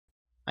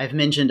I've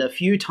mentioned a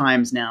few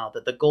times now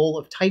that the goal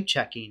of type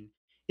checking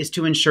is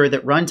to ensure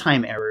that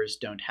runtime errors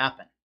don't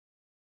happen.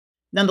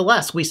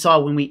 Nonetheless, we saw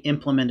when we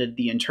implemented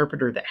the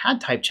interpreter that had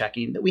type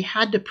checking that we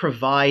had to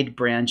provide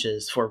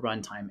branches for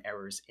runtime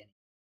errors in.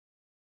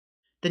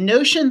 The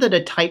notion that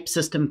a type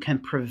system can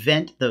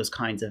prevent those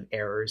kinds of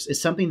errors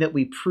is something that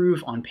we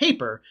prove on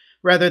paper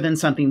rather than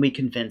something we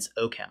convince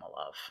OCaml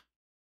of.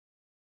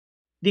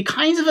 The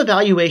kinds of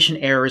evaluation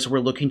errors we're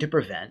looking to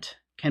prevent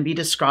can be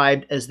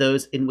described as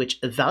those in which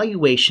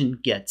evaluation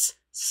gets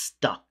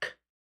stuck.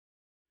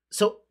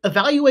 So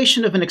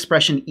evaluation of an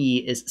expression E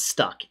is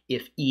stuck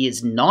if E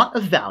is not a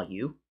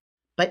value,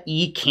 but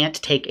E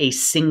can't take a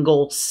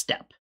single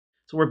step.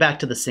 So we're back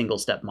to the single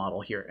step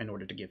model here in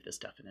order to give this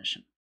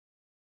definition.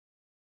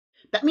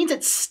 That means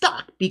it's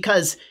stuck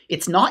because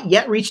it's not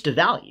yet reached a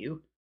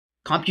value,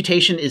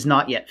 computation is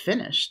not yet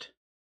finished,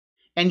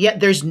 and yet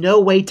there's no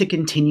way to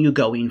continue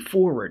going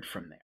forward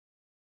from there.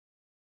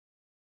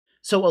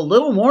 So a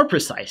little more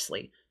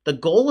precisely, the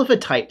goal of a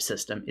type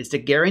system is to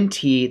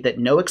guarantee that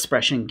no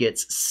expression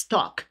gets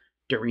stuck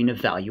during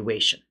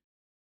evaluation.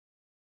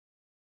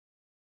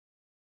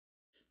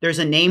 There's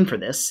a name for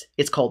this.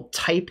 It's called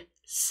type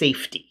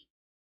safety.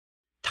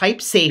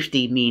 Type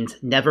safety means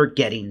never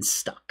getting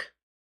stuck.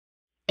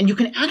 And you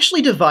can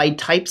actually divide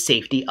type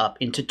safety up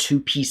into two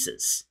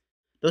pieces.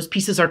 Those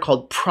pieces are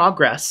called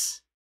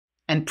progress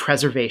and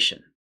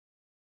preservation.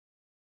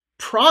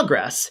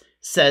 Progress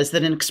says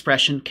that an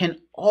expression can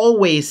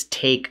always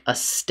take a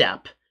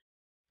step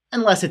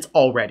unless it's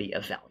already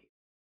a value.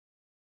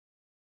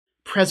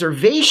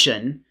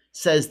 Preservation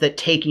says that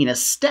taking a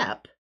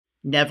step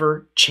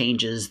never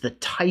changes the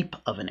type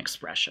of an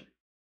expression.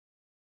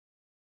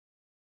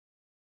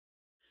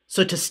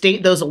 So to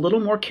state those a little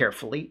more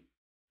carefully,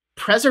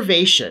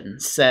 preservation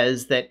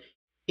says that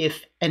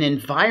if an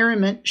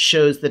environment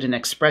shows that an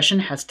expression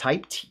has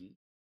type T,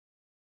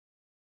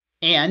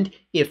 and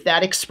if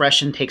that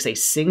expression takes a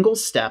single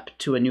step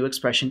to a new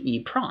expression E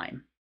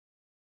prime,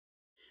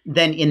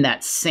 then in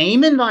that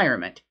same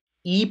environment,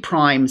 E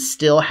prime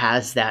still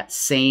has that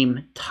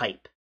same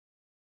type.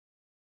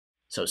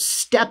 So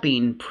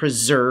stepping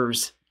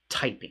preserves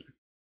typing.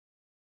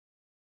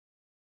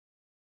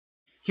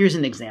 Here's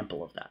an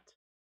example of that.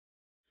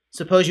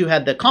 Suppose you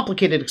had the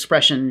complicated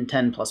expression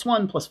 10 plus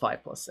 1 plus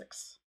 5 plus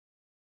 6.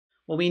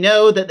 Well, we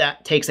know that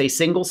that takes a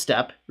single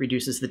step,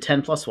 reduces the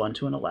 10 plus 1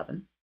 to an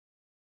 11.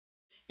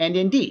 And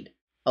indeed,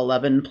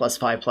 11 plus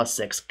 5 plus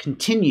 6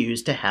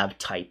 continues to have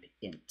type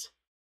int.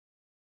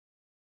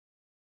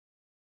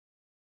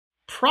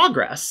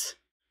 Progress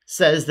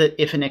says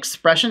that if an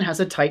expression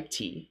has a type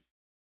T,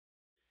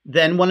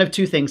 then one of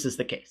two things is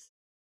the case.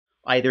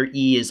 Either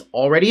E is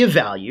already a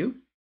value,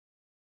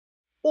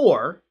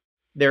 or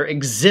there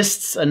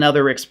exists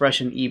another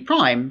expression E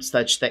prime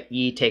such that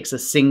E takes a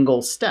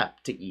single step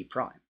to E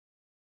prime.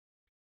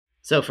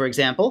 So for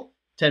example,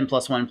 10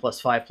 plus 1 plus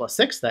 5 plus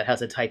 6, that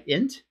has a type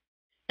int,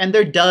 and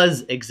there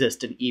does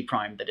exist an E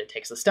prime that it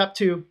takes a step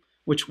to,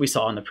 which we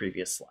saw in the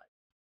previous slide.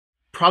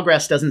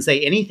 Progress doesn't say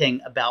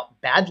anything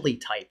about badly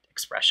typed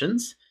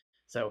expressions,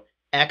 so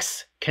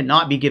X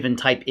cannot be given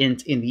type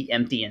int in the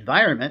empty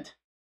environment,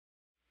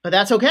 but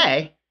that's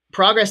okay.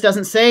 Progress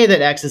doesn't say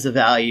that X is a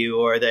value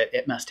or that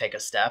it must take a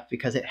step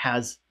because it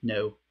has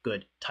no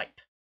good type.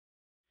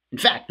 In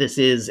fact, this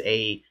is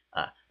a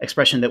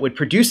expression that would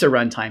produce a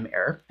runtime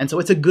error, and so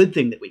it's a good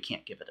thing that we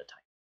can't give it a type.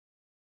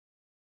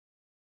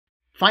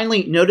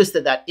 Finally, notice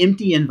that that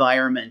empty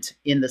environment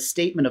in the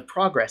statement of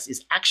progress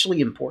is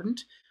actually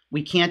important.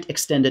 We can't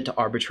extend it to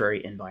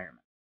arbitrary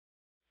environment.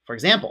 For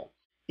example,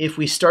 if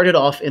we started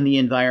off in the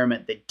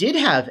environment that did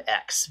have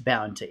X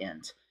bound to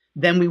int,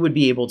 then we would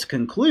be able to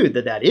conclude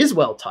that that is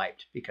well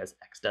typed because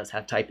X does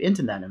have type int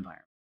in that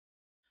environment.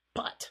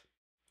 But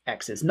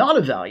X is not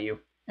a value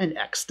and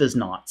X does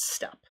not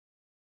step.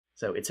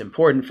 So it's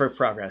important for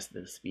progress that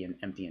this be an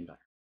empty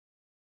environment.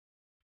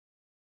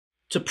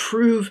 To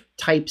prove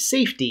type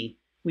safety,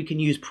 we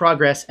can use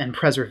progress and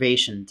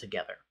preservation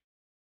together.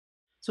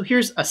 So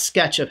here's a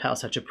sketch of how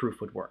such a proof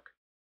would work.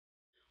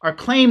 Our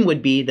claim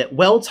would be that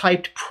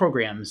well-typed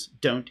programs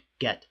don't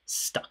get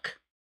stuck.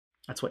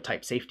 That's what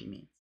type safety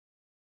means.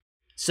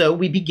 So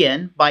we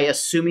begin by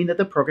assuming that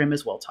the program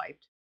is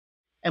well-typed,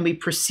 and we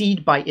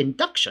proceed by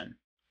induction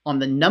on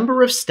the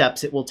number of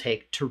steps it will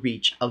take to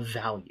reach a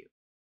value.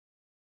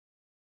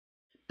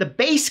 The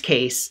base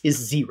case is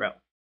 0.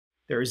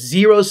 There are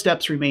 0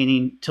 steps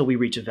remaining till we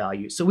reach a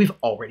value, so we've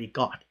already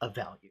got a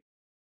value.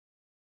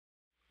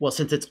 Well,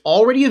 since it's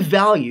already a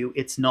value,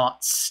 it's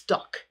not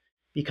stuck,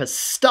 because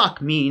stuck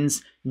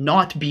means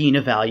not being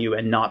a value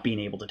and not being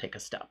able to take a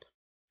step.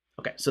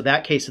 Okay, so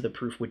that case of the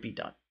proof would be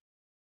done.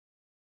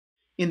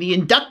 In the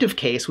inductive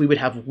case, we would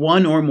have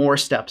 1 or more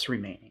steps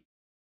remaining.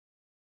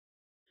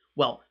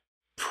 Well,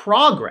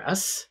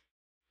 progress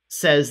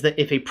says that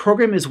if a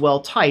program is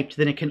well typed,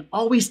 then it can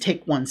always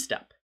take 1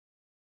 step.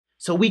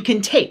 So we can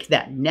take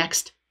that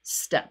next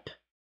step.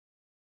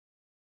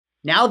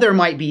 Now there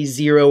might be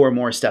 0 or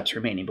more steps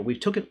remaining, but we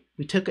took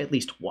at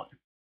least 1.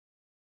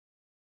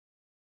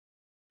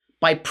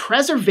 By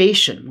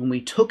preservation, when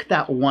we took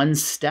that one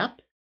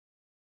step,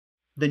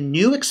 the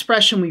new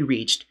expression we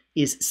reached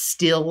is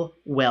still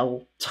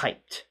well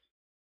typed.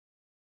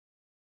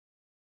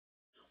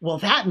 Well,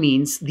 that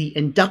means the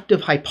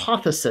inductive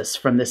hypothesis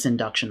from this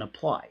induction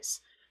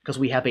applies, because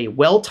we have a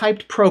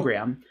well-typed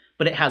program,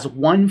 but it has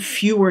one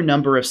fewer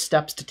number of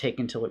steps to take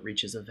until it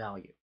reaches a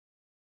value.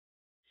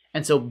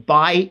 And so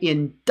by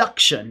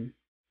induction,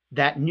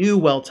 that new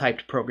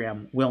well-typed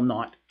program will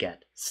not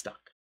get stuck.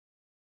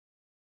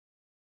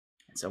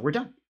 And so we're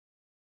done.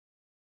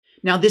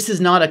 Now, this is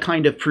not a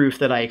kind of proof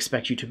that I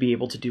expect you to be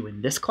able to do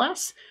in this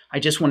class. I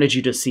just wanted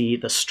you to see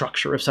the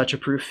structure of such a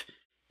proof.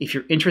 If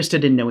you're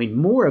interested in knowing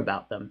more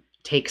about them,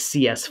 take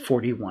CS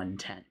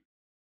 4110.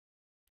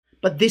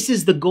 But this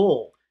is the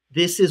goal.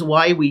 This is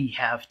why we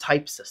have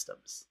type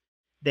systems.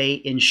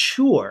 They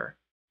ensure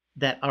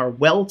that our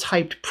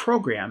well-typed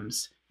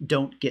programs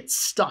don't get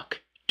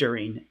stuck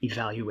during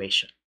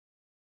evaluation.